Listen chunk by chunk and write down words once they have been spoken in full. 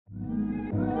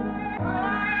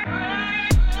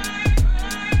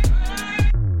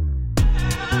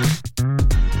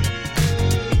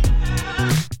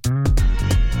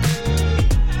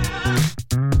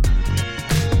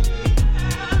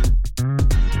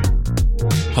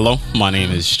Hello, my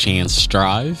name is Chance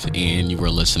Strive, and you are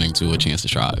listening to A Chance to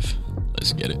Strive.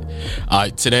 Let's get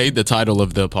it. Today, the title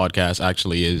of the podcast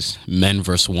actually is Men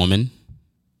vs. Women,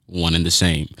 one and the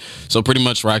same. So pretty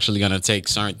much we're actually going to take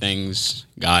certain things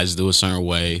guys do a certain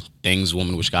way, things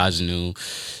women which guys knew,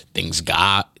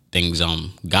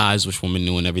 guys which women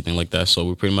knew and everything like that. So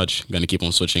we're pretty much going to keep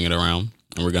on switching it around,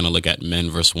 and we're going to look at men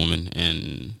versus women,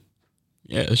 and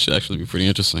yeah, it should actually be pretty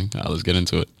interesting. Let's get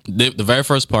into it. The very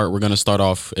first part we're going to start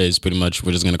off is pretty much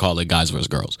we're just going to call it guys versus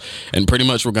girls. And pretty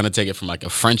much we're going to take it from like a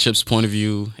friendships point of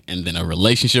view and then a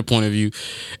relationship point of view.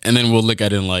 And then we'll look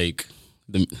at it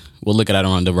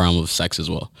around the realm of sex as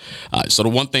well. So the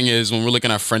one thing is when we're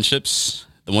looking at friendships,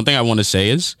 the one thing I want to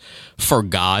say is for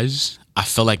guys, I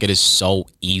feel like it is so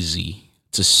easy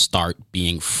to start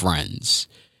being friends.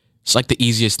 It's like the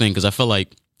easiest thing because I feel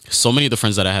like so many of the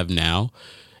friends that I have now,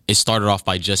 it started off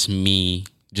by just me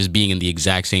just being in the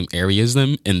exact same area as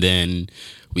them. And then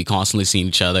we constantly seeing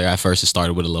each other. At first, it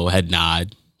started with a little head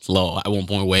nod, slow at one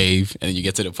point wave. And then you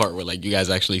get to the part where like you guys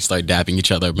actually start dapping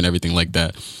each other up and everything like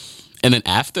that. And then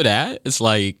after that, it's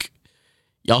like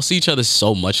y'all see each other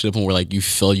so much to the point where like you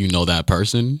feel you know that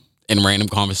person and random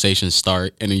conversations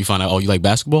start. And then you find out, oh, you like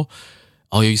basketball?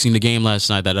 Oh, yeah, you seen the game last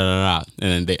night, da da da da.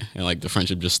 And then like the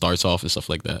friendship just starts off and stuff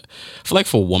like that. I feel like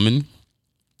for women,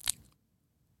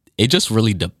 it just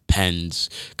really depends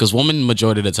because women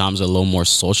majority of the times are a little more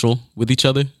social with each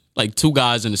other. Like two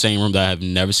guys in the same room that have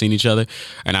never seen each other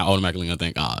and I automatically gonna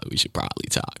think, we should probably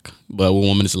talk. But with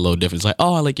women, it's a little different. It's like,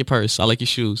 oh, I like your purse. I like your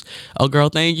shoes. Oh, girl,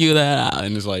 thank you.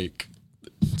 And it's like,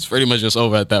 it's pretty much just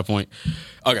over at that point.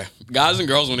 Okay, guys and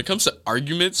girls, when it comes to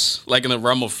arguments, like in the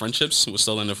realm of friendships, we're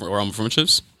still in the realm of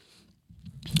friendships.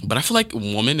 But I feel like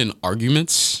women in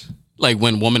arguments, like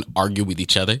when women argue with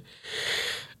each other,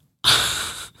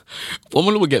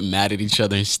 women will get mad at each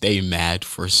other and stay mad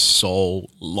for so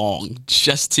long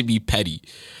just to be petty.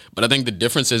 But I think the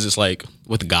difference is it's like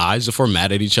with guys, if we're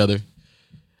mad at each other,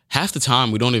 half the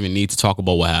time we don't even need to talk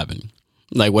about what happened.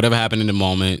 Like whatever happened in the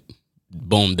moment,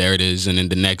 boom, there it is. And then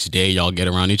the next day y'all get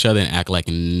around each other and act like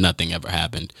nothing ever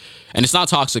happened. And it's not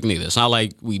toxic neither. It's not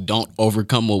like we don't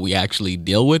overcome what we actually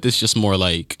deal with. It's just more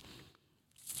like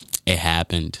it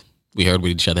happened. We heard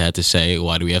what each other had to say.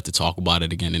 Why do we have to talk about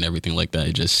it again and everything like that?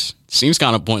 It just seems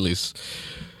kind of pointless,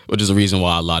 which is the reason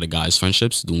why a lot of guys'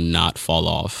 friendships do not fall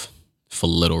off for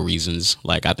little reasons.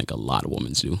 Like I think a lot of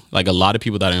women do. Like a lot of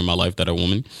people that are in my life that are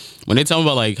women, when they tell me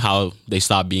about like how they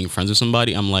stop being friends with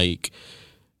somebody, I'm like,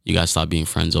 you guys stop being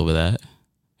friends over that?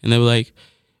 And they were like,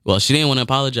 well, she didn't want to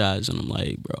apologize. And I'm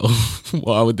like, bro,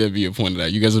 why would there be a point of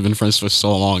that? You guys have been friends for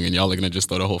so long and y'all are going to just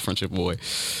throw the whole friendship away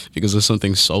because of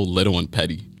something so little and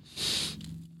petty.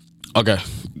 Okay,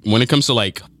 when it comes to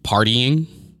like partying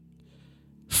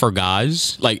for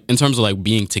guys, like in terms of like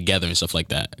being together and stuff like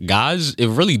that, guys, it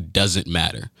really doesn't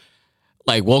matter.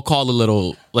 Like we'll call a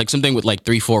little, like something with like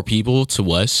 3-4 people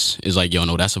to us is like, yo,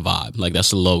 no, that's a vibe. Like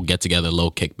that's a low get together, low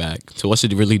kickback. To us,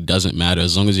 it really doesn't matter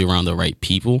as long as you're around the right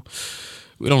people.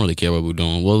 We don't really care what we're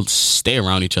doing. We'll stay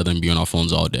around each other and be on our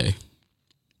phones all day.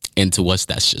 And to us,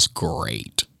 that's just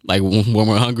great. Like when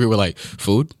we're hungry, we're like,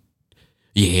 food?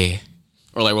 Yeah.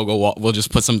 Or like we'll go walk, we'll just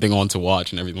put something on to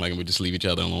watch and everything, like, and we just leave each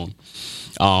other alone.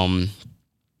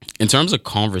 In terms of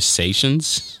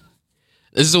conversations,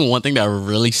 this is the one thing that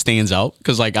really stands out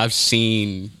because like I've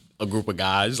seen a group of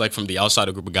guys, like from the outside,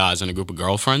 a group of guys and a group of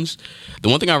girlfriends. The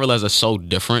one thing I realized that's so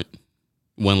different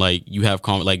when like you have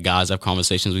like guys have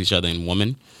conversations with each other and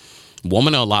women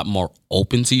are a lot more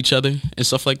open to each other and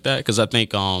stuff like that. Because I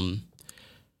think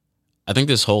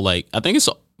this whole like I think it's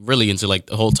really into like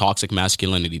the whole toxic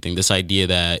masculinity thing, this idea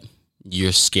that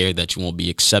you're scared that you won't be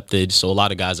accepted. So a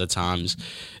lot of guys at times,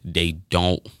 they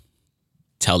don't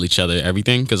tell each other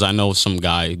everything. Because I know some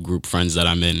guy group friends that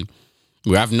I'm in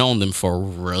where I've known them for a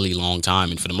really long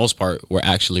time. And for the most part, we're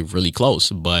actually really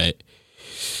close. But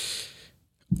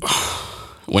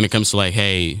when it comes to like,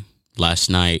 hey, last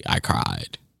night I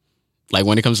cried. Like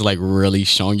when it comes to like really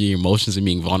showing your emotions and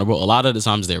being vulnerable, a lot of the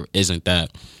times there isn't that.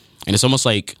 And it's almost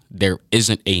like there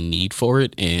isn't a need for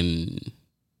it. And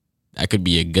that could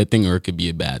be a good thing or it could be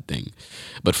a bad thing.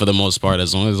 But for the most part,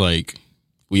 as long as like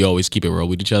we always keep it real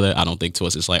with each other, I don't think to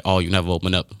us it's like, oh, you never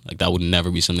open up. Like that would never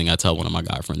be something I tell one of my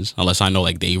guy friends. Unless I know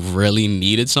like they really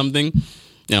needed something.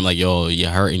 And I'm like, yo,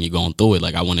 you're hurting, you're going through it.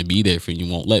 Like I want to be there for you,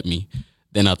 you won't let me.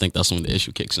 Then I think that's when the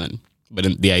issue kicks in.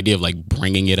 But the idea of like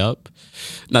bringing it up,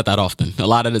 not that often. A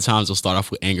lot of the times we'll start off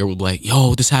with anger. We'll be like,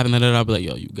 yo, this happened. I'll be like,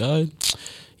 yo, you good?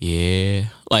 Yeah.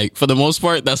 Like for the most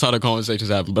part, that's how the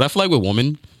conversations happen. But I feel like with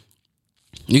women,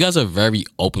 you guys are very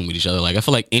open with each other. Like I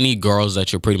feel like any girls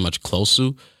that you're pretty much close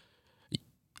to,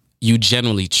 you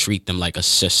generally treat them like a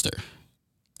sister.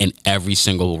 in every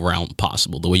single realm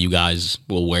possible. The way you guys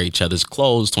will wear each other's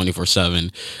clothes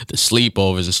 24/7, the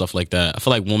sleepovers and stuff like that. I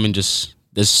feel like women just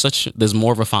there's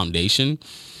more of a foundation,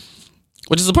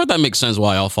 which is the part that makes sense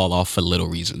why y'all fall off for little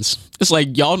reasons. It's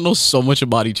like y'all know so much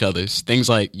about each other, things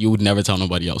like you would never tell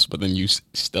nobody else, but then you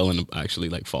still end up actually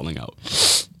like falling out.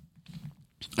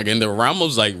 Again, the realm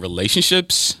of like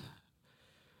relationships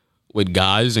with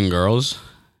guys and girls,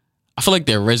 I feel like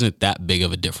there isn't that big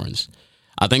of a difference.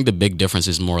 I think the big difference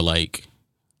is more like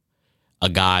a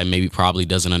guy maybe probably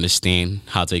doesn't understand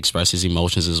how to express his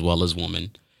emotions as well as women.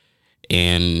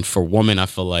 And for women, I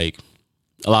feel like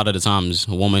a lot of the times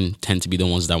women tend to be the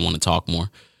ones that want to talk more.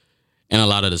 And a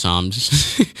lot of the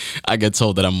times I get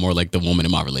told that I'm more like the woman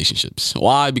in my relationships.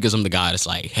 Why? Because I'm the guy that's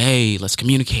like, hey, let's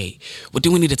communicate. What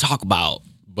do we need to talk about?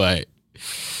 But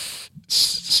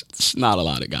it's not a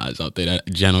lot of guys out there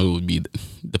that generally would be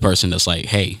the person that's like,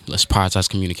 hey, let's prioritize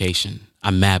communication.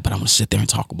 I'm mad, but I'm going to sit there and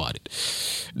talk about it.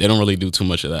 They don't really do too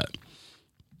much of that.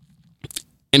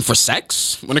 And for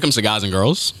sex, when it comes to guys and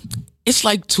girls, it's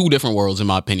like two different worlds in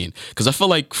my opinion. Because I feel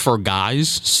like for guys,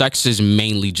 sex is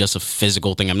mainly just a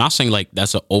physical thing. I'm not saying like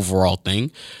that's an overall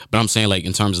thing, but I'm saying like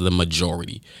in terms of the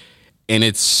majority. And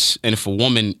for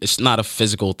women, it's not a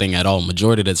physical thing at all.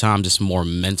 Majority of the time, it's more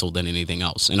mental than anything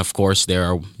else. And of course, there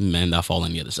are men that fall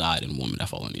on the other side and women that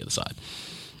fall on the other side.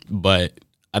 But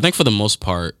I think for the most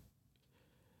part,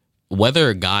 whether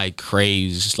a guy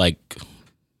craves like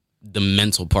the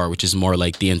mental part, which is more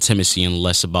like the intimacy and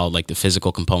less about like the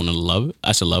physical component of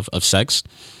love, of sex,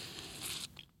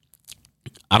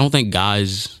 I don't think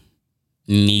guys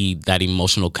need that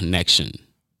emotional connection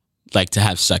like to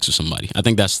have sex with somebody. I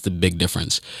think that's the big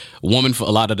difference. A woman, for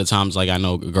a lot of the times, like I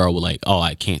know a girl will like, oh,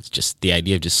 I can't, just the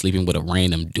idea of just sleeping with a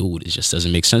random dude, it just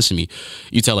doesn't make sense to me.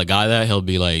 You tell a guy that, he'll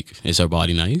be like, is her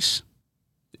body nice?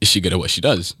 Is she good at what she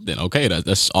does? Then okay,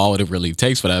 that's all it really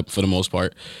takes for that, for the most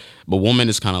part. But woman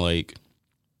is kind of like,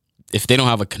 if they don't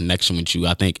have a connection with you,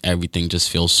 I think everything just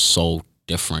feels so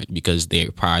different because they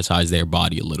prioritize their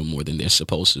body a little more than they're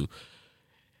supposed to,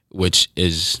 which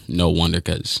is no wonder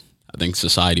because I think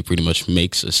society pretty much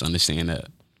makes us understand that.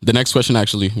 The next question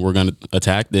actually we're going to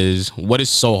attack is, what is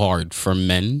so hard for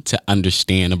men to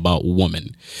understand about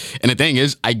women? And the thing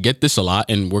is, I get this a lot,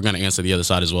 and we're going to answer the other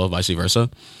side as well, vice versa.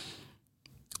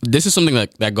 This is something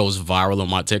that goes viral on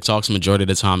my TikToks majority of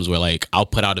the times, where like I'll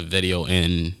put out a video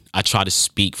and I try to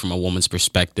speak from a woman's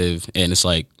perspective, and it's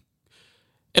like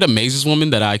it amazes women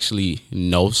that I actually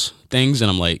knows things, and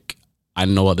I'm like, I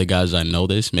know other guys that know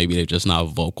this. Maybe they're just not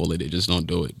vocal, or they just don't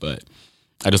do it. But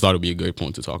I just thought it'd be a good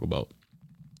point to talk about.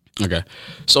 Okay,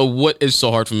 so what is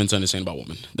so hard for men to understand about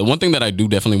women? The one thing that I do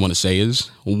definitely want to say is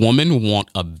women want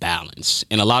a balance,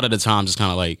 and a lot of the times it's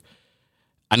kind of like,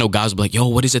 I know guys will be like, yo,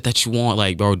 what is it that you want?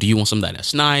 Like, bro, do you want somebody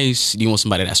that's nice? Do you want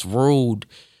somebody that's rude?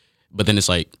 But then it's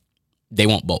like, they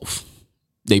want both.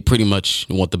 They pretty much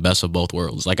want the best of both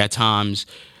worlds. Like at times,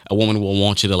 a woman will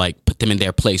want you to like put them in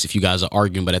their place if you guys are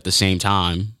arguing, but at the same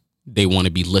time, they want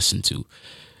to be listened to.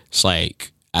 It's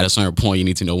like, at a certain point, you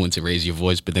need to know when to raise your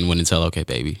voice, but then when to tell, okay,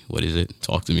 baby, what is it?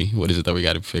 Talk to me. What is it that we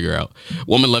got to figure out?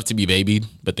 Women love to be babied,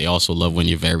 but they also love when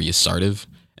you're very assertive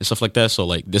and stuff like that. So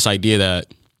like this idea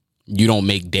that you don't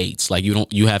make dates. Like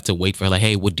you have to wait for her. Like,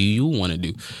 hey, what do you want to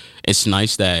do? It's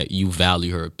nice that you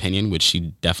value her opinion, which she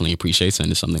definitely appreciates,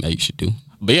 and it's something that you should do.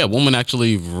 But yeah, women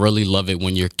actually really love it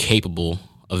when you're capable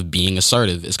of being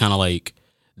assertive. It's kind of like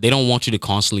they don't want you to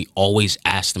constantly always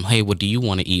ask them, hey, what do you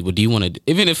want to eat? What do you want to do?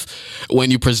 Even if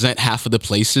when you present half of the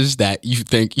places that you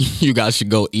think you guys should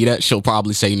go eat at, she'll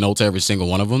probably say no to every single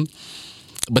one of them.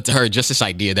 But to her, just this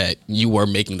idea that you were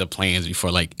making the plans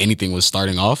before like anything was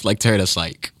starting off, like to her, that's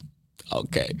like,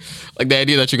 okay. Like the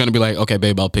idea that you're going to be like, okay,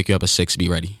 babe, I'll pick you up at 6, be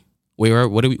ready. Where are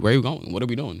you going? What are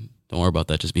we doing? Don't worry about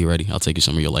that. Just be ready. I'll take you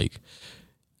somewhere you like.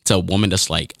 To a woman that's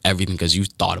like everything because you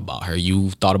thought about her.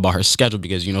 You thought about her schedule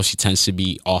because, you know, she tends to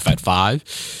be off at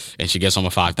 5 and she gets home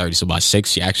at 5:30. So by 6,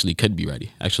 she actually could be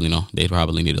ready. Actually, no, they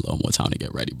probably need a little more time to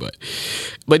get ready.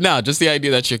 But no, just the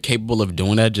idea that you're capable of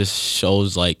doing that just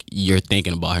shows like you're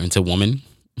thinking about her. And to a woman,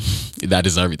 that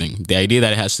is everything. The idea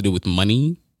that it has to do with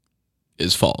money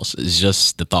is false. It's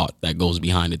just the thought that goes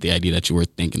behind it. The idea that you were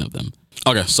thinking of them.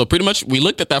 Okay, so pretty much we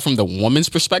looked at that from the woman's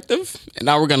perspective, and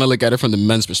now we're going to look at it from the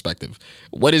men's perspective.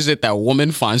 What is it that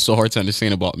women find so hard to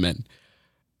understand about men?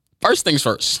 First things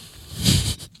first.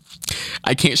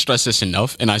 I can't stress this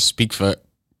enough, and I speak for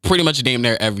pretty much damn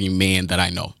near every man that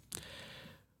I know.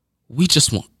 We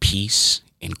just want peace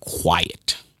and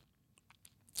quiet.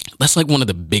 That's like one of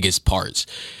the biggest parts.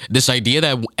 This idea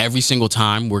that every single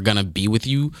time we're going to be with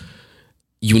you,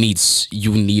 you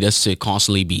need us to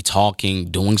constantly be talking,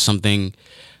 doing something.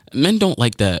 Men don't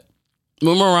like that.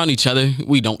 when we're around each other,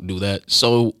 we don't do that.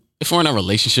 So if we're in a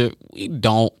relationship, we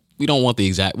don't want the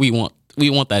exact we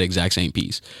want that exact same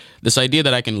piece. This idea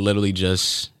that I can literally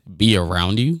just be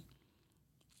around you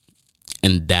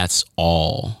and that's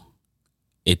all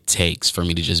it takes for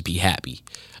me to just be happy.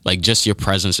 Like just your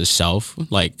presence itself,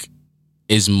 like,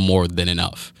 is more than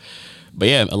enough. But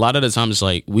yeah, a lot of the times,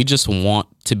 like, we just want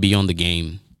to be on the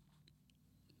game.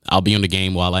 I'll be on the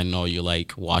game while I know you're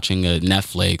like watching a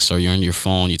Netflix or you're on your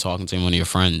phone, you're talking to one of your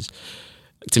friends.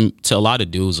 To a lot of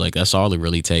dudes, like, that's all it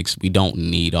really takes. We don't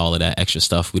need all of that extra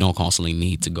stuff. We don't constantly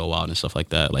need to go out and stuff like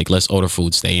that. Like, let's order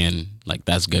food, stay in. Like,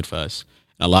 that's good for us.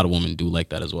 And a lot of women do like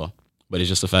that as well. But it's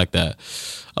just the fact that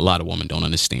a lot of women don't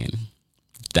understand.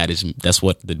 That's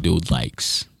what the dude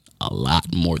likes a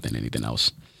lot more than anything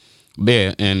else. But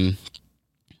yeah, and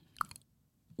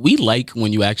we like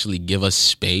when you actually give us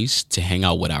space to hang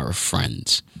out with our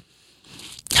friends.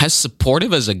 As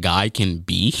supportive as a guy can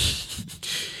be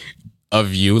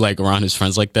of you, like, around his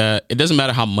friends like that, it doesn't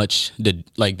matter how much the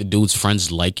dude's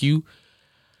friends like you.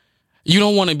 You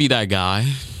don't want to be that guy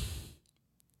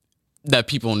that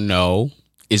people know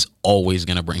is always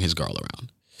going to bring his girl around.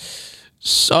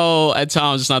 So at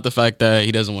times, it's not the fact that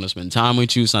he doesn't want to spend time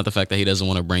with you. It's not the fact that he doesn't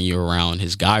want to bring you around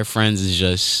his guy friends. It's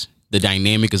just the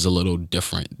dynamic is a little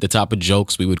different. The type of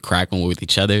jokes we would crack when we're with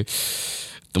each other,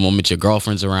 the moment your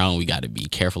girlfriend's around, we got to be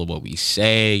careful of what we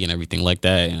say and everything like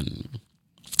that. And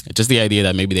it's just the idea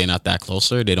that maybe they're not that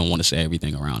closer. They don't want to say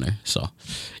everything around her. So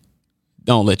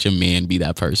don't let your man be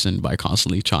that person by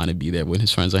constantly trying to be there when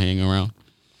his friends are hanging around.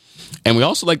 And we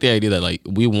also like the idea that, like,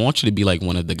 we want you to be like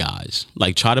one of the guys.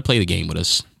 Like, try to play the game with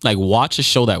us. Like, watch a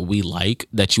show that we like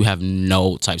that you have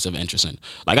no types of interest in.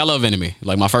 Like, I love anime.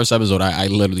 Like, my first episode, I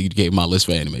literally gave my list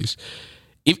for animes.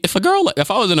 If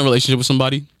I was in a relationship with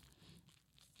somebody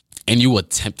and you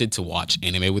attempted to watch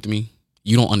anime with me,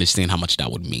 you don't understand how much that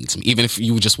would mean to me. Even if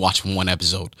you just watched one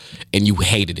episode and you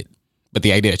hated it. But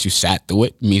the idea that you sat through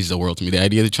it means the world to me. The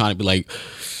idea of trying to be like,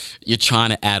 you're trying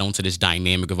to add on to this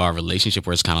dynamic of our relationship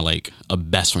where it's kind of like a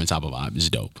best friend type of vibe is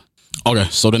dope. Okay,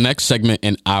 so the next segment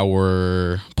in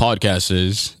our podcast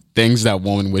is things that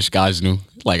women wish guys knew.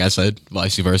 Like I said,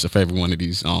 vice versa for every one of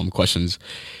these questions.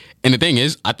 And the thing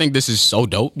is, I think this is so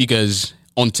dope because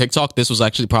on TikTok, this was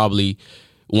actually probably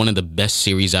one of the best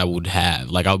series I would have.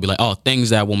 Like, I would be like, oh,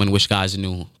 things that women wish guys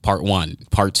knew, part 1,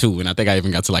 part 2. And I think I even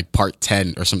got to like part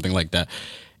 10 or something like that.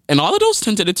 And all of those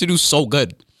tended to do so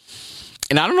good.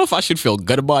 And I don't know if I should feel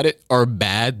good about it or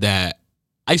bad that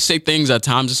I say things at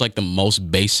times it's like the most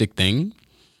basic thing.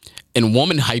 And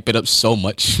women hype it up so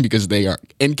much because they are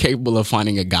incapable of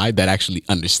finding a guy that actually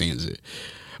understands it.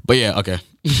 But yeah, okay.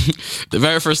 The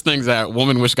very first things that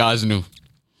women wish guys knew.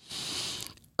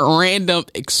 Random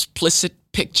explicit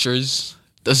pictures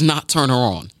does not turn her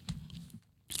on.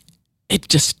 It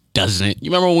just doesn't.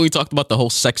 You remember when we talked about the whole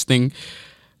sex thing?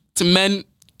 To men,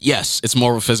 yes, it's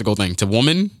more of a physical thing. To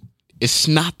women, it's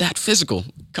not that physical.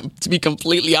 To be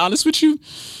completely honest with you,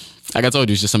 like I told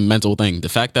you, it's just a mental thing. The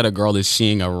fact that a girl is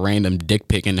seeing a random dick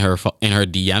pic in her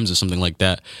DMs or something like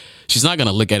that, she's not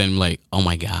gonna look at it and be like, oh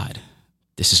my God,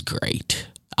 this is great.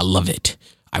 I love it.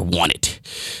 I want it.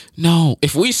 No,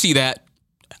 if we see that,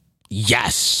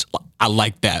 yes, I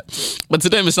like that. But to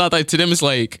them, it's not like, to them, it's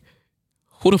like,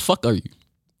 who the fuck are you?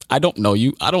 I don't know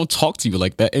you. I don't talk to you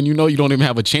like that. And you know you don't even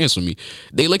have a chance with me.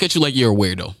 They look at you like you're a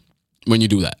weirdo when you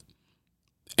do that.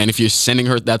 And if you're sending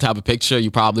her that type of picture, you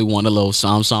probably want a little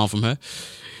song from her.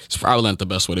 It's probably not the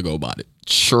best way to go about it.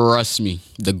 Trust me,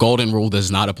 the golden rule does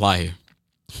not apply here.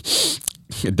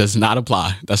 It does not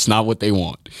apply. That's not what they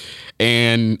want.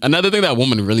 And another thing that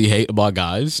women really hate about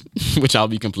guys, which I'll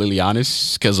be completely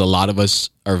honest, because a lot of us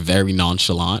are very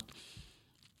nonchalant.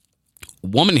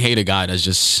 Women hate a guy that's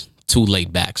just too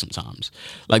laid back sometimes.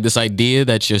 Like this idea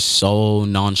that you're so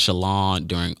nonchalant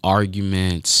during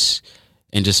arguments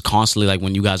and just constantly, like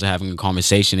when you guys are having a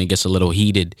conversation, it gets a little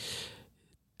heated.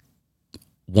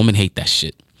 Women hate that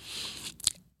shit.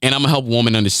 And I'm gonna help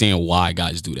women understand why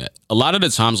guys do that. A lot of the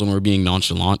times when we're being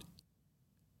nonchalant,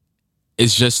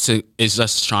 it's just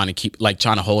trying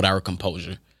to hold our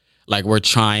composure. Like we're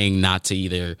trying not to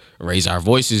either raise our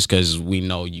voices because we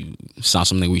know it's not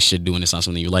something we should do and it's not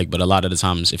something you like. But a lot of the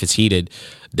times if it's heated,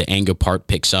 the anger part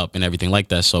picks up and everything like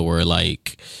that. So we're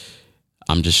like,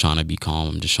 I'm just trying to be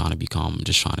calm. I'm just trying to be calm. I'm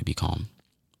just trying to be calm.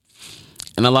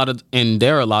 And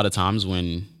there are a lot of times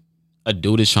when a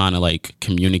dude is trying to like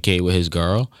communicate with his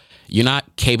girl, you're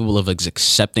not capable of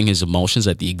accepting his emotions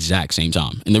at the exact same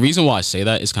time. And the reason why I say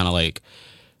that is kind of like,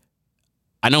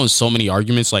 I know in so many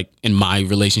arguments, like in my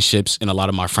relationships and a lot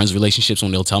of my friends' relationships,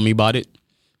 when they'll tell me about it,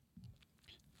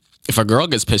 if a girl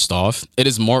gets pissed off, it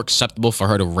is more acceptable for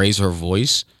her to raise her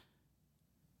voice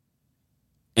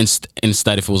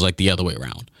Instead, if it was like the other way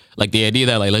around, like the idea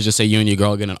that like let's just say you and your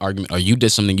girl get in an argument, or you did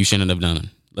something you shouldn't have done.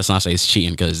 Let's not say it's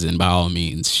cheating, because then by all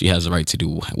means she has the right to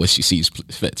do what she sees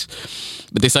fits.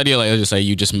 But this idea, like let's just say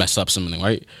you just mess up something,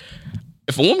 right?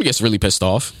 If a woman gets really pissed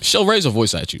off, she'll raise her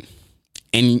voice at you,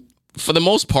 and for the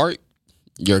most part,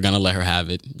 you're gonna let her have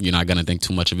it. You're not gonna think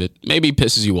too much of it. Maybe it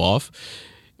pisses you off,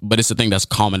 but it's the thing that's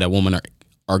common that women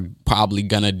are probably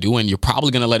gonna do, and you're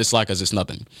probably gonna let it slide because it's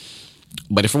nothing.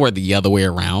 But if it were the other way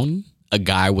around, a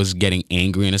guy was getting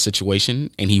angry in a situation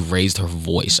and he raised her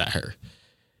voice at her.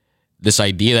 This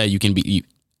idea that you can be,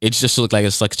 it just looked like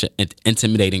it's such an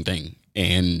intimidating thing.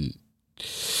 And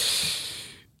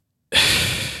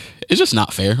it's just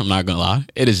not fair. I'm not going to lie.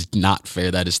 It is not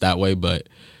fair that it's that way, but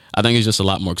I think it's just a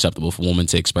lot more acceptable for women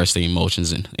to express their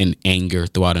emotions in anger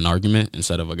throughout an argument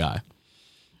instead of a guy.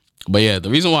 But yeah, the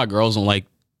reason why girls don't like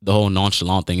the whole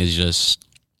nonchalant thing is just,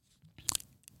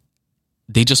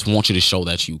 they just want you to show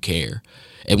that you care.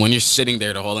 And when you're sitting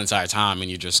there the whole entire time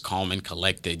and you're just calm and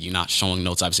collected, you're not showing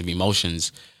no types of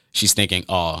emotions, she's thinking,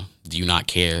 oh, do you not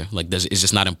care? Like, is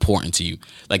this not important to you?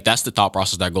 Like, that's the thought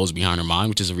process that goes behind her mind,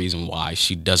 which is the reason why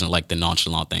she doesn't like the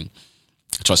nonchalant thing.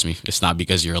 Trust me, it's not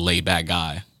because you're a laid back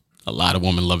guy. A lot of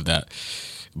women love that.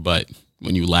 But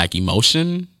when you lack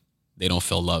emotion, they don't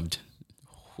feel loved.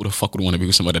 Who the fuck would want to be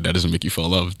with somebody that doesn't make you feel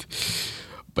loved?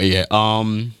 But yeah,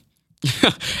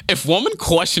 if women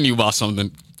question you about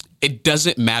something, it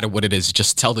doesn't matter what it is.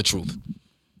 Just tell the truth.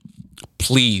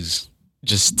 Please,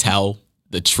 just tell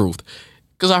the truth.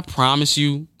 Because I promise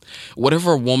you,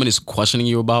 whatever a woman is questioning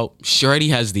you about, she already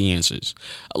has the answers.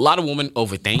 A lot of women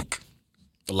overthink.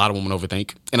 And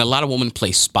a lot of women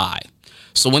play spy.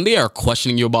 So when they are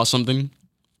questioning you about something,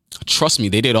 trust me,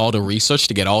 they did all the research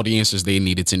to get all the answers they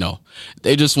needed to know.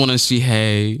 They just want to see,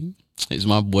 hey, is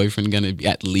my boyfriend going to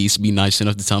at least be nice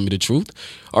enough to tell me the truth?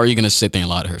 Or are you going to sit there and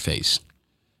lie to her face?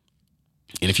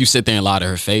 And if you sit there and lie to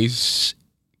her face,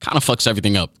 it kind of fucks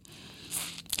everything up.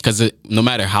 Because no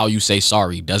matter how you say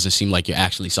sorry, it doesn't seem like you're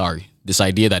actually sorry. This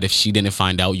idea that if she didn't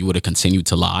find out, you would have continued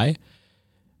to lie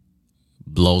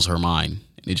blows her mind.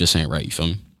 It just ain't right, you feel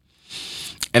me?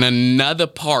 And another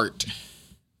part,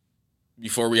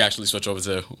 before we actually switch over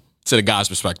to the guy's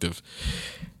perspective,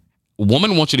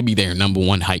 women want you to be their number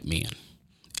one hype man.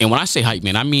 And when I say hype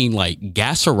man, I mean like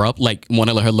gas her up like one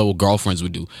of her little girlfriends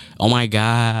would do. Oh my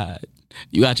God,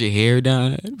 you got your hair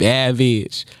done? Bad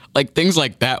bitch. Like things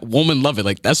like that. Women love it.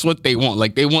 Like that's what they want.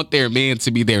 Like they want their man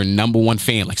to be their number one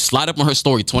fan. Like slide up on her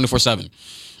story 24/7.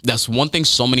 That's one thing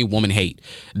so many women hate.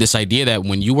 This idea that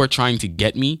when you are trying to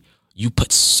get me, you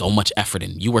put so much effort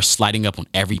in. You are sliding up on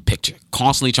every picture,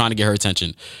 constantly trying to get her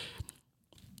attention.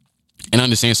 And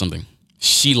understand something.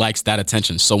 She likes that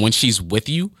attention. So when she's with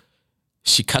you,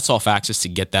 she cuts off access to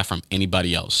get that from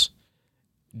anybody else.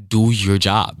 Do your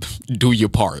job. Do your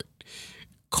part.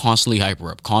 Constantly hype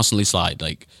her up. Constantly slide.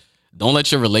 Like, don't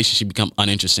let your relationship become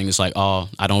uninteresting. It's like, oh,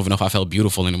 I don't even know if I felt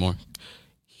beautiful anymore.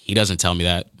 He doesn't tell me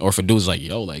that. Or if a dude's like,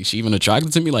 yo, like, she even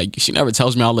attracted to me? Like, she never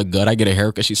tells me I look good. I get a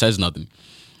haircut. She says nothing.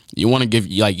 You want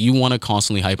to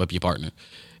constantly hype up your partner.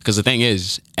 Because the thing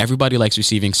is, everybody likes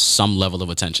receiving some level of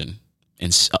attention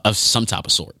of some type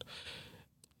of sort.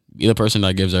 Be the person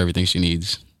that gives her everything she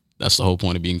needs. That's the whole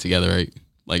point of being together, right?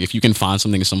 Like, if you can find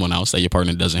something in someone else that your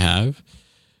partner doesn't have,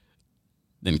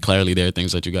 then clearly there are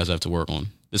things that you guys have to work on.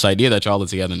 This idea that y'all are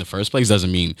together in the first place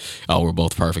doesn't mean, oh, we're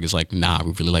both perfect. It's like, nah,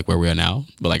 we really like where we are now.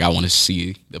 But like, I want to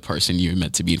see the person you're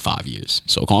meant to be in 5 years.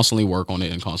 So constantly work on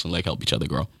it and constantly like help each other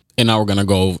grow. And now we're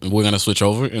going to switch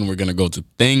over and we're going to go to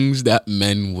things that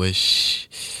men wish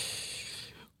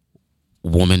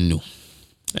women knew.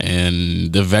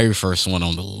 And the very first one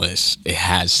on the list, it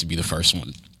has to be the first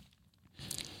one.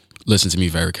 Listen to me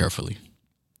very carefully.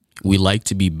 We like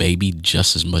to be babied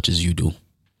just as much as you do.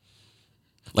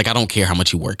 Like, I don't care how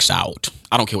much he works out.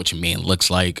 I don't care what your man looks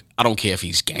like. I don't care if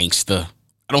he's gangster.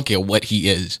 I don't care what he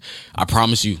is. I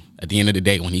promise you, at the end of the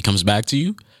day, when he comes back to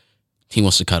you, he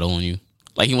wants to cuddle on you.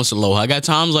 Like, he wants to low hug. At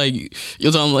times, like,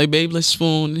 you'll tell him, like, babe, let's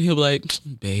spoon. And he'll be like,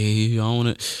 babe, I want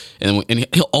it. And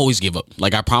he'll always give up.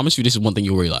 Like, I promise you, this is one thing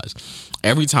you'll realize.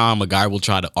 Every time a guy will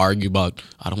try to argue about,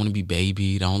 I don't want to be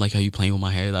babied. I don't like how you playing with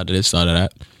my hair. Out of this, out of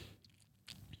that.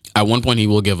 At one point, he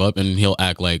will give up and he'll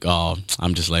act like, oh,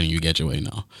 I'm just letting you get your way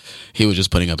now. He was just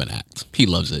putting up an we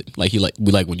loves it. Like, we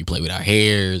like when you play with our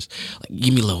hairs. Like,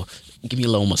 give me a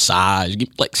little massage.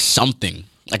 Like something.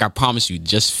 Like, I promise you,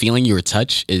 just feeling your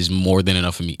touch is more than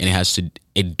enough for me. And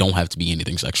it don't have to be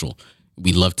anything sexual.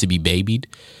 We love to be babied.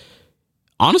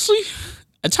 Honestly,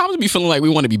 at times we feeling like we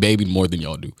want to be babied more than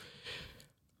y'all do.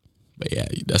 But yeah,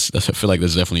 I feel like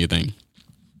that's definitely a thing.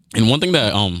 And one thing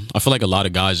that I feel like a lot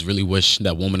of guys really wish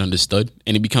that women understood,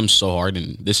 and it becomes so hard,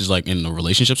 and this is like in the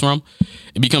relationships realm,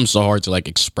 it becomes so hard to like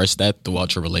express that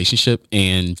throughout your relationship.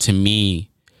 And to me,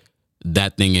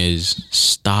 that thing is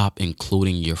stop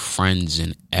including your friends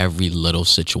in every little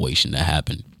situation that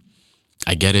happened.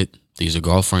 I get it. These are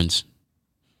girlfriends,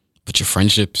 but your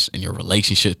friendships and your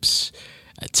relationships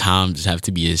at times have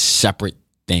to be a separate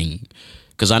thing.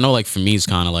 Because I know, like, for me, it's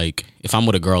kind of like if I'm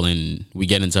with a girl and we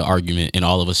get into an argument and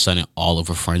all of a sudden all of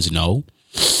her friends know,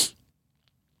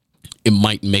 it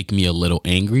might make me a little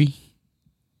angry.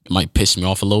 It might piss me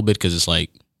off a little bit because it's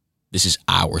like, this is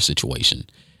our situation.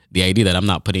 The idea that I'm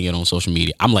not putting it on social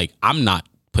media, I'm not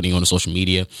putting it on social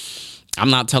media. I'm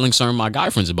not telling certain of my guy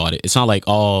friends about it. It's not like,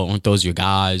 oh, aren't those your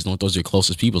guys? Aren't those your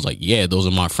closest people? It's like, yeah, those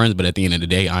are my friends. But at the end of the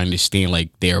day, I understand like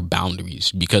there are boundaries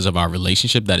because of our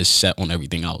relationship that is set on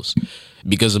everything else.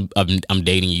 Because I'm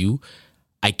dating you,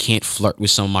 I can't flirt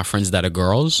with some of my friends that are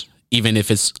girls, even if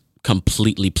it's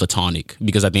completely platonic.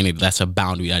 Because at the end of the day, that's a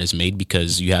boundary that is made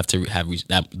because you have to have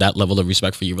that level of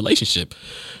respect for your relationship.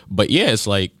 But yeah, it's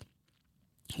like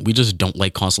we just don't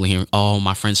like constantly hearing, oh,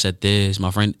 my friend said this,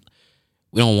 my friend.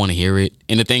 We don't want to hear it.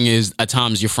 And the thing is, at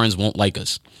times, your friends won't like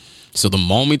us. So the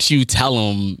moment you tell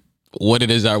them what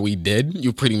it is that we did,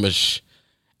 you pretty much,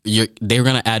 they're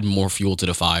going to add more fuel to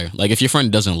the fire. Like, if your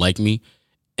friend doesn't like me,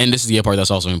 and this is the part that's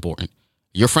also important,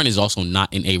 your friend is also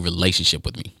not in a relationship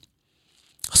with me.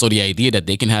 So the idea that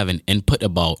they can have an input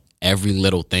about every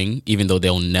little thing, even though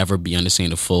they'll never be understanding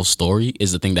the full story,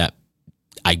 is the thing that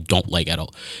I don't like at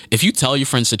all. If you tell your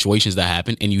friends situations that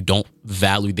happen and you don't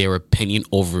value their opinion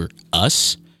over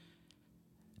us,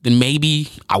 then maybe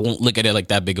I won't look at it like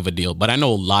that big of a deal. But I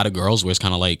know a lot of girls where it's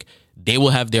kind of like they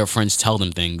will have their friends tell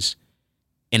them things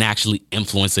and actually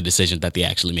influence the decision that they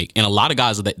actually make. And a lot of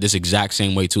guys are this exact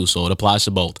same way too. So it applies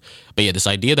to both. But yeah, this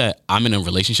idea that I'm in a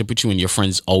relationship with you and your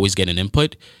friends always get an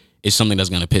input is something that's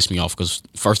going to piss me off because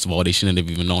first of all, they shouldn't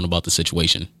have even known about the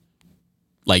situation.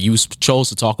 Like, you chose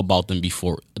to talk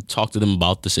to them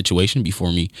about the situation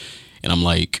before me. And I'm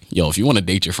like, yo, if you want to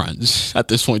date your friends at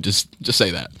this point, just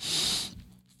say that.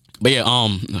 But yeah,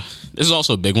 this is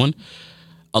also a big one.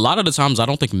 A lot of the times I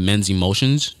don't think men's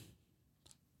emotions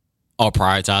are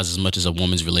prioritized as much as a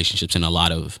woman's relationships in a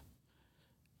lot of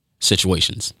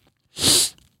situations.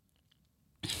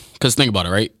 Because think about it,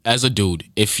 right? As a dude,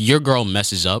 if your girl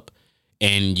messes up,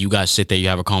 and you guys sit there, you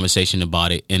have a conversation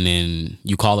about it, and then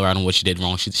you call her out on what she did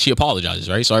wrong. She apologizes,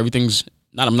 right? So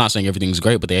I'm not saying everything's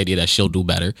great, but the idea that she'll do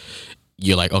better,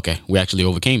 you're like, okay, we actually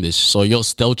overcame this. So you'll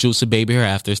still choose to baby her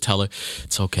after, tell her,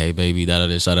 it's okay, baby,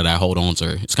 that, hold on to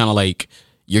her. It's kind of like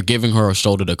you're giving her a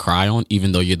shoulder to cry on,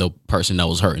 even though you're the person that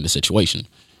was hurt in the situation.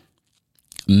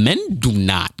 Men do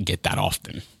not get that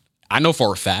often. I know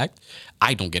for a fact,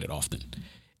 I don't get it often.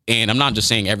 And I'm not just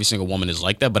saying every single woman is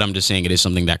like that, but I'm just saying it is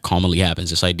something that commonly happens.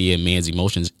 This idea of man's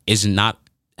emotions is not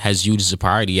as huge as a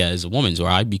priority as a woman's.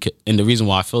 And the reason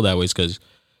why I feel that way is because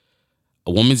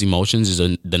a woman's emotions is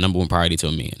the number one priority to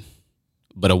a man.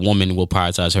 But a woman will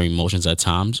prioritize her emotions at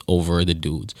times over the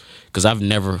dudes. Because I've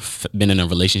never been in a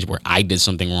relationship where I did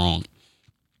something wrong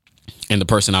and the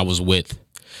person I was with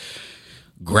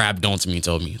grabbed onto me and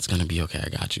told me, it's going to be okay, I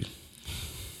got you.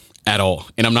 At all.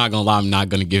 And I'm not going to lie, I'm not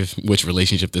going to give which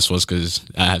relationship this was because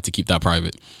I have to keep that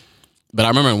private. But I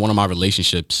remember in one of my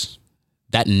relationships,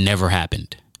 that never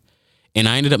happened. And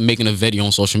I ended up making a video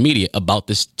on social media about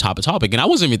this type of topic. And I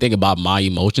wasn't even thinking about my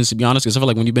emotions, to be honest, because I feel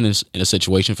like when you've been in a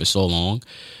situation for so long,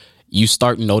 you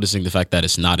start noticing the fact that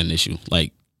it's not an issue.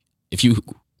 Like, if you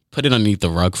put it underneath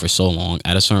the rug for so long,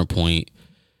 at a certain point,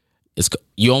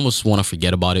 you almost want to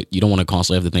forget about it. You don't want to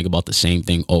constantly have to think about the same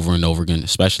thing over and over again,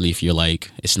 especially if you're like,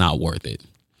 it's not worth it.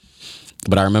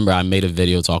 But I remember I made a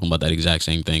video talking about that exact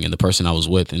same thing. And the person I was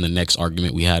with in the next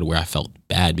argument we had where I felt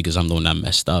bad because I'm the one that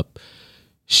messed up,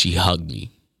 she hugged me.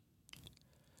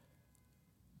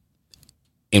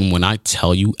 And when I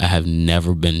tell you, I have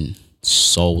never been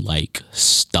so like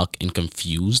stuck and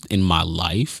confused in my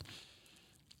life.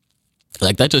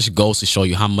 Like, that just goes to show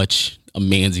you how much a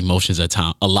man's emotions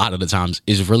a lot of the times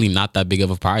is really not that big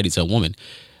of a priority to a woman.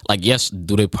 Like, yes,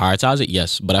 do they prioritize it?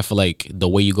 Yes. But I feel like the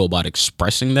way you go about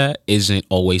expressing that isn't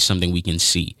always something we can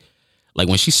see. Like,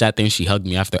 when she sat there and she hugged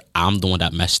me after I'm the one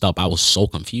that messed up, I was so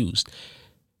confused.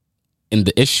 And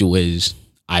the issue is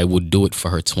I would do it for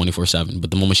her 24/7.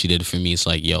 But the moment she did it for me, it's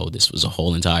like, yo, this was a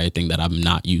whole entire thing that I'm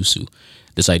not used to.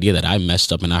 This idea that I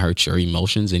messed up and I hurt your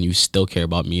emotions and you still care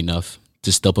about me enough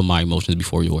to still put my emotions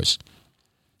before yours.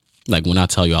 Like, when I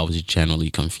tell you I was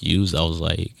genuinely confused, I was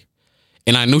like,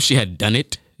 and I knew she had done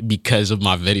it because of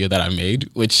my video that I made,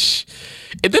 which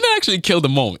it didn't actually kill the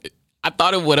moment. I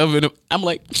thought it would have been. I'm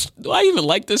like, do I even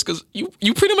like this? Because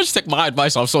you pretty much took my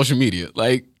advice off social media.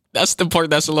 Like that's the part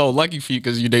that's a little lucky for you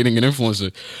because you're dating an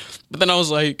influencer. But then I was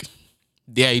like,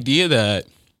 the idea that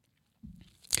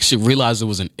she realized it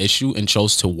was an issue and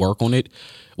chose to work on it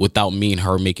without me and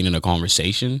her making it a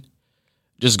conversation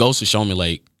just goes to show me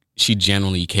like she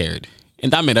genuinely cared.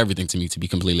 And that meant everything to me, to be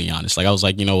completely honest. Like I was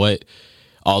like, you know what?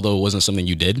 Although it wasn't something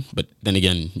you did, but then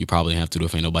again, you probably have to do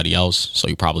it for nobody else. So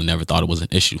you probably never thought it was an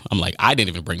issue. I'm like, I didn't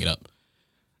even bring it up.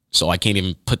 So I can't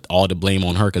even put all the blame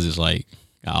on her because it's like,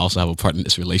 I also have a part in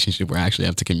this relationship where I actually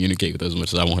have to communicate with her as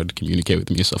much as I want her to communicate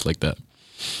with me and stuff like that.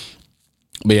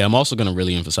 But yeah, I'm also going to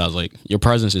really emphasize like your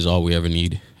presence is all we ever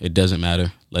need. It doesn't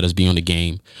matter. Let us be on the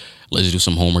game. Let's do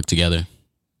some homework together.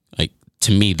 Like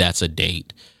to me, that's a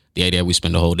date. The idea we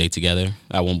spend the whole day together.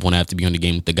 At one point, I have to be on the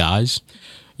game with the guys.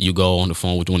 You go on the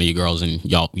phone with one of your girls and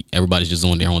everybody's just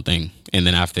doing their own thing. And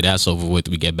then after that's over with,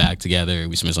 we get back together.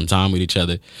 We spend some time with each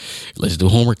other. Let's do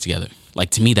homework together.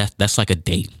 Like to me, that's like a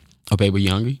date. Oh, babe, are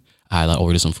you hungry? All right, I'll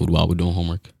order some food while we're doing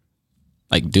homework.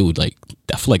 Like, dude, like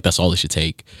I feel like that's all it should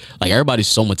take. Like everybody's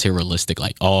so materialistic.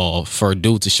 Like, oh, for a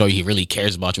dude to show you he really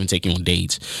cares about you and take you on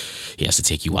dates, he has to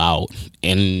take you out.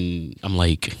 And I'm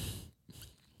like,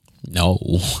 no,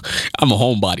 I'm a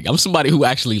homebody. I'm somebody who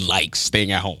actually likes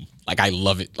staying at home. Like I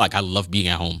love it. Like I love being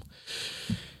at home.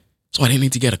 So I didn't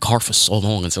need to get a car for so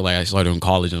long until like I started in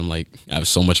college, and I'm like, I have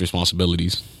so much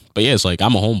responsibilities. But yeah, it's like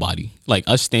I'm a homebody. Like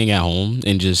us staying at home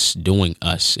and just doing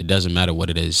us. It doesn't matter what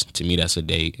it is. To me, that's a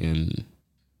date, and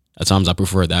at times I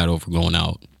prefer that over going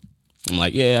out. I'm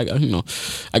like, yeah,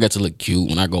 I got to look cute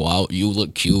when I go out. You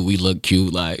look cute. We look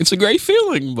cute. Like it's a great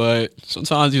feeling, but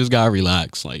sometimes you just gotta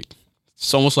relax. Like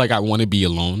it's almost like I want to be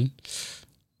alone,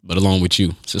 but alone with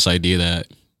you. It's this idea that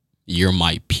you're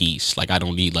my peace. Like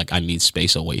I need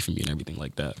space away from you and everything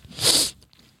like that.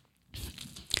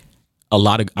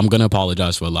 I'm going to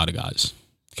apologize for a lot of guys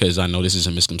because I know this is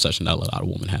a misconception that a lot of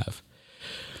women have.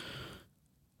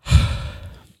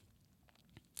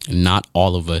 Not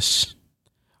all of us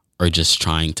are just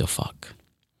trying to fuck.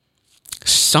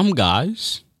 Some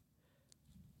guys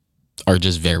are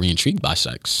just very intrigued by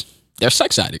sex. They're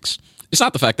sex addicts. It's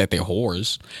not the fact that they're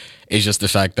whores. It's just the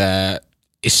fact that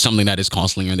it's something that is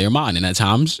constantly in their mind. And at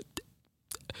times,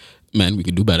 man, we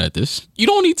could do better at this. You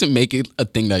don't need to make it a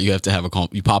thing that you have to have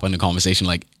you pop in a conversation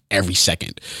like every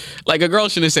second. Like a girl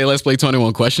shouldn't say, let's play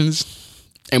 21 questions.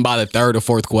 And by the third or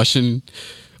fourth question,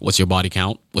 what's your body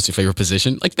count? What's your favorite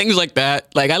position? Like things like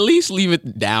that. Like at least leave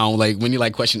it down. Like when you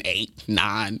like question 8,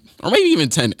 9, or maybe even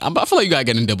 10. I feel like you gotta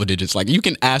get in double digits. Like you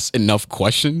can ask enough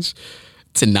questions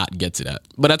to not get to that.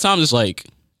 But at times it's like,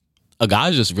 a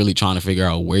guy's just really trying to figure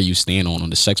out where you stand on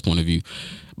the sex point of view.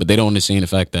 But they don't understand the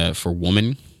fact that for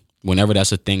women, whenever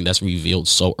that's a thing that's revealed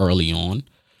so early on,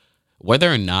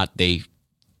 whether or not they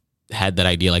had that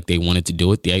idea like they wanted to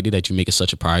do it, the idea that you make it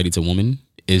such a priority to women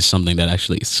is something that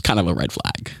actually is kind of a red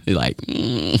flag. They're like,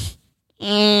 you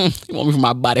want me for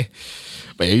my body.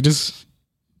 But you just,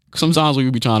 sometimes we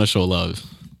be trying to show love.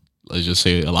 Let's just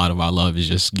say a lot of our love is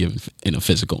just given in a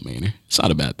physical manner. It's not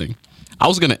a bad thing. I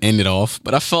was going to end it off,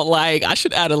 but I felt like I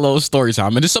should add a little story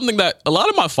time. And it's something that a lot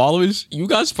of my followers, you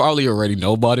guys probably already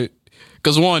know about it.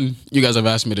 Because one, you guys have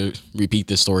asked me to repeat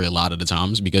this story a lot of the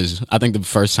times because I think the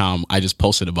first time I just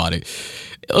posted about it,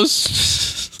 it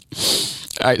was...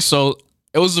 All right, so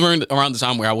it was around the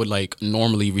time where I would like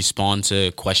normally respond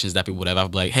to questions that people would have.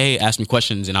 I'd be like, hey, ask me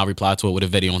questions, and I'll reply to it with a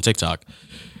video on TikTok.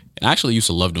 And I actually used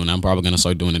to love doing that. I'm probably going to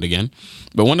start doing it again.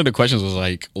 But one of the questions was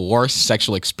like, worst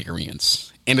sexual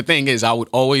experience. And the thing is, I would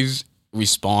always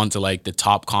respond to like the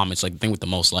top comments, like the thing with the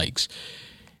most likes.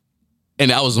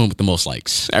 And that was the one with the most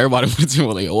likes. Everybody would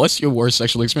do like, what's your worst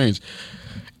sexual experience?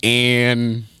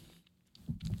 And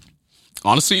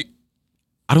honestly,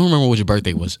 I don't remember what your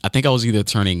birthday was. I think I was either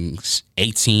turning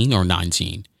 18 or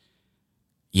 19.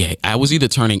 Yeah, I was either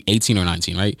turning 18 or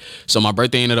 19, right? So my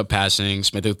birthday ended up passing,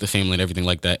 spent it with the family and everything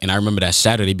like that. And I remember that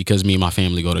Saturday, because me and my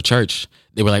family go to church,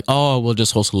 they were like, oh, we'll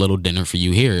just host a little dinner for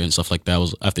you here and stuff like that. It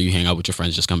was after you hang out with your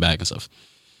friends, just come back and stuff.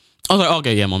 I was like,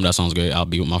 okay, yeah, Mom, that sounds great. I'll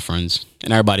be with my friends.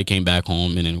 And everybody came back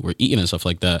home and then we're eating and stuff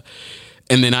like that.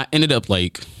 And then I ended up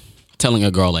like telling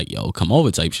a girl like, yo, come over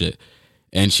type shit.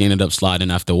 And she ended up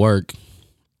sliding after work.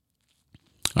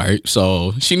 All right,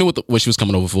 so she knew what she was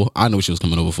coming over for. I knew what she was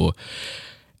coming over for.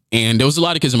 And there was a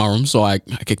lot of kids in my room, so I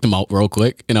kicked them out real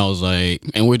quick. And I was like,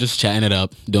 and we're just chatting it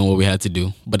up, doing what we had to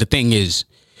do. But the thing is,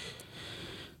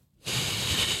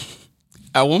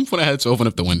 at one point I had to open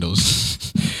up the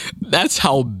windows. That's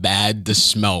how bad the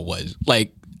smell was.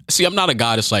 Like, see, I'm not a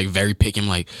guy that's like very picky. I'm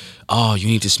like, oh, you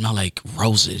need to smell like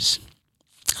roses.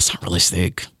 That's not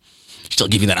realistic. She'll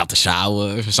give you that out the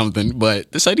shower or something.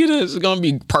 But this idea that it's gonna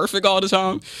be perfect all the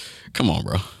time, come on,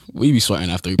 bro. We be sweating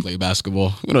after we play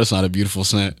basketball. We know it's not a beautiful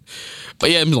scent.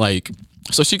 But yeah, I'm like,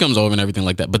 so she comes over and everything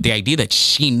like that. But the idea that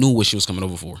she knew what she was coming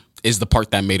over for is the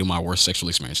part that made it my worst sexual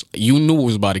experience. You knew what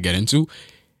was about to get into,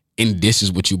 and this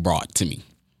is what you brought to me.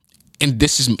 And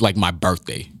this is like my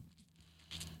birthday.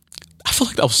 I feel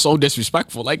like that was so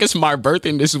disrespectful. Like, it's my birthday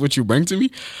and this is what you bring to me.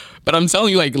 But I'm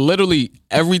telling you, like, literally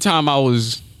every time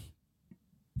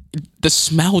the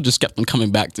smell just kept on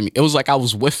coming back to me. It was like I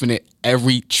was whiffing it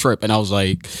every trip. And I was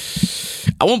like,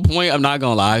 at one point, I'm not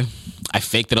gonna lie, I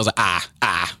faked it. I was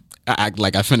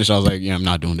like, I finished. I was like, yeah, I'm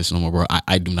not doing this no more, bro.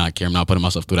 I do not care. I'm not putting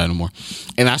myself through that anymore.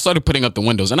 And I started putting up the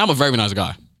windows. And I'm a very nice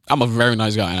guy.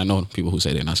 And I know people who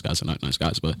say they're nice guys are not nice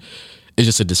guys, but it's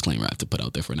just a disclaimer I have to put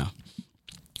out there for now.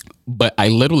 But I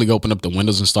literally opened up the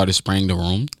windows and started spraying the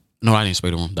room. No, I didn't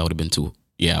spray the room. That would have been too.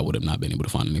 Yeah, I would have not been able to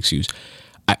find an excuse.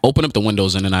 I opened up the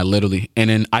windows and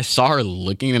then I saw her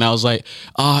looking and I was like,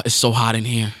 oh, it's so hot in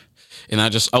here. And I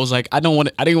was like, I didn't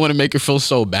want to make her feel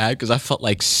so bad because I felt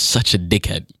like such a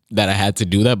dickhead that I had to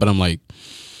do that. But I'm like,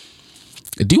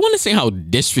 do you want to see how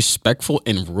disrespectful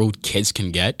and rude kids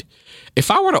can get?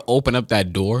 If I were to open up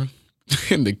that door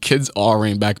and the kids all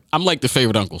ran back, I'm like the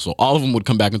favorite uncle. So all of them would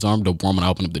come back into the room and I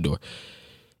open up the door.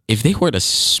 If they were to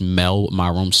smell what my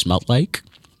room smelled like,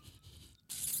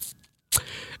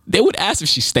 they would ask if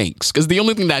she stinks. Because the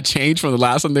only thing that changed from the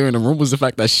last time they were in the room was the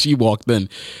fact that she walked in.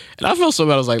 And I felt so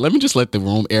bad. I was like, let me just let the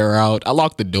room air out. I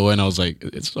locked the door and I was like,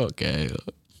 it's okay.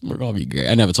 We're going to be great.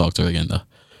 I never talked to her again, though.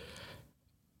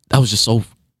 That was just so...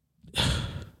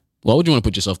 Why would you want to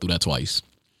put yourself through that twice?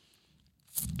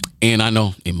 And I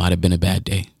know it might have been a bad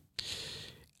day.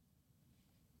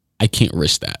 I can't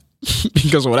risk that.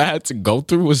 Because what I had to go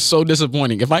through was so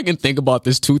disappointing. If I can think about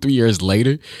this 2-3 years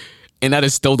later, and that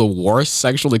is still the worst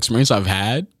sexual experience I've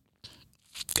had,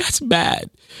 that's bad.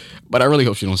 But I really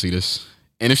hope she don't see this.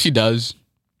 And if she does,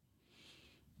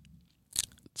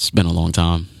 it's been a long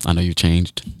time. I know you've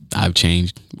changed. I've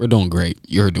changed. We're doing great.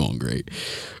 You're doing great.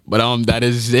 But that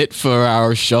is it for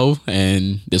our show.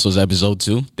 And this was episode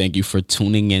 2. Thank you for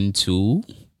tuning in to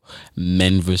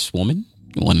Men vs. Woman.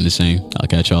 One and the same. I'll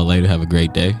catch y'all later. Have a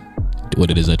great day. Do what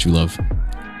it is that you love.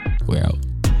 We're out.